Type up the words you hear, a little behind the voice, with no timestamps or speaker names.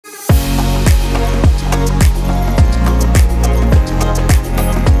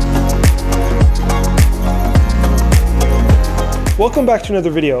Welcome back to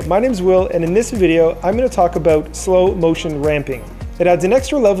another video. My name's Will, and in this video, I'm going to talk about slow motion ramping. It adds an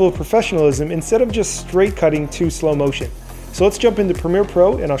extra level of professionalism instead of just straight cutting to slow motion. So let's jump into Premiere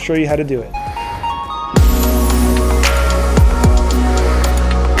Pro and I'll show you how to do it.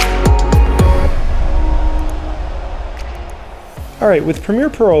 Alright, with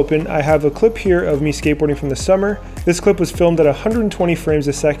Premiere Pro open, I have a clip here of me skateboarding from the summer. This clip was filmed at 120 frames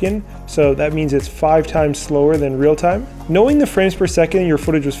a second, so that means it's 5 times slower than real time. Knowing the frames per second your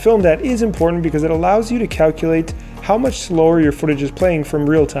footage was filmed at is important because it allows you to calculate how much slower your footage is playing from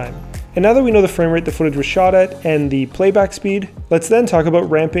real time. And now that we know the frame rate the footage was shot at and the playback speed, let's then talk about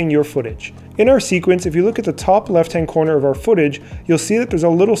ramping your footage. In our sequence, if you look at the top left-hand corner of our footage, you'll see that there's a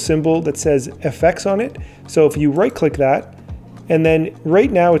little symbol that says FX on it. So if you right-click that, and then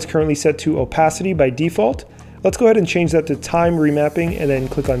right now it's currently set to opacity by default. Let's go ahead and change that to time remapping and then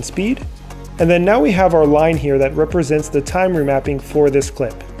click on speed. And then now we have our line here that represents the time remapping for this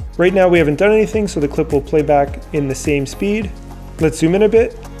clip. Right now we haven't done anything, so the clip will play back in the same speed. Let's zoom in a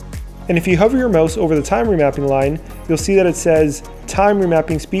bit. And if you hover your mouse over the time remapping line, you'll see that it says time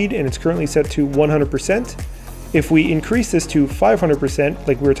remapping speed and it's currently set to 100%. If we increase this to 500%,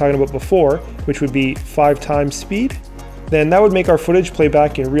 like we were talking about before, which would be 5 times speed, then that would make our footage play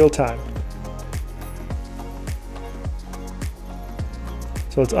back in real time.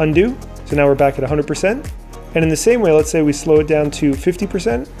 So let's undo. So now we're back at 100%. And in the same way, let's say we slow it down to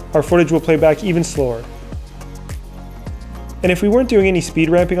 50%, our footage will play back even slower. And if we weren't doing any speed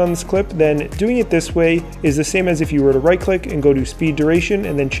ramping on this clip, then doing it this way is the same as if you were to right click and go to speed duration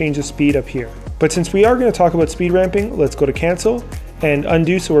and then change the speed up here. But since we are going to talk about speed ramping, let's go to cancel and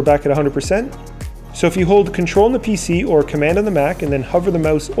undo so we're back at 100%. So if you hold Control on the PC or Command on the Mac and then hover the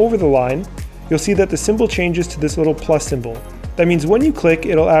mouse over the line, you'll see that the symbol changes to this little plus symbol. That means when you click,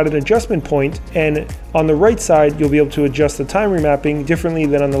 it'll add an adjustment point, and on the right side, you'll be able to adjust the time remapping differently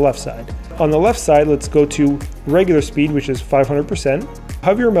than on the left side. On the left side, let's go to regular speed, which is 500%.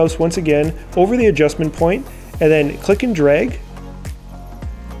 Hover your mouse once again over the adjustment point, and then click and drag.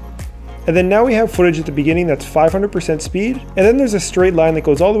 And then now we have footage at the beginning that's 500% speed, and then there's a straight line that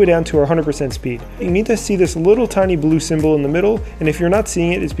goes all the way down to our 100% speed. You need to see this little tiny blue symbol in the middle, and if you're not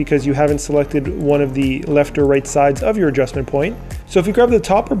seeing it, it's because you haven't selected one of the left or right sides of your adjustment point. So if you grab the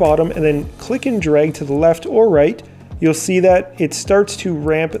top or bottom and then click and drag to the left or right, you'll see that it starts to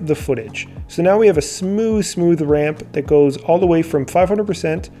ramp the footage. So now we have a smooth ramp that goes all the way from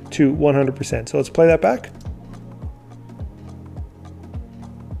 500% to 100%. So let's play that back.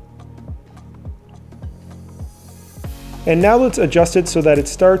 And now let's adjust it so that it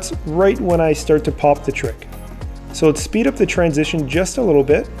starts right when I start to pop the trick. So let's speed up the transition just a little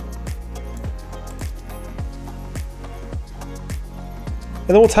bit. And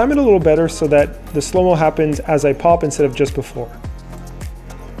then we'll time it a little better so that the slow-mo happens as I pop instead of just before.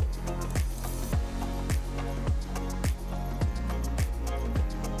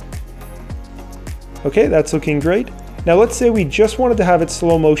 Okay, that's looking great. Now let's say we just wanted to have it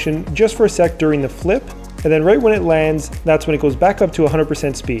slow motion just for a sec during the flip. And then right when it lands, that's when it goes back up to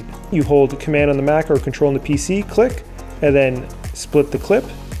 100% speed. You hold Command on the Mac or Control on the PC, click, and then split the clip.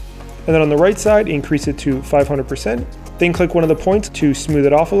 And then on the right side, increase it to 500%. Then click one of the points to smooth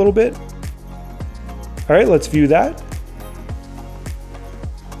it off a little bit. All right, let's view that.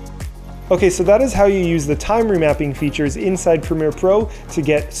 Okay, so that is how you use the time remapping features inside Premiere Pro to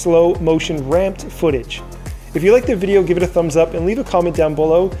get slow motion ramped footage. If you liked the video, give it a thumbs up and leave a comment down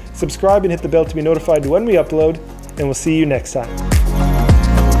below. Subscribe and hit the bell to be notified when we upload, and we'll see you next time.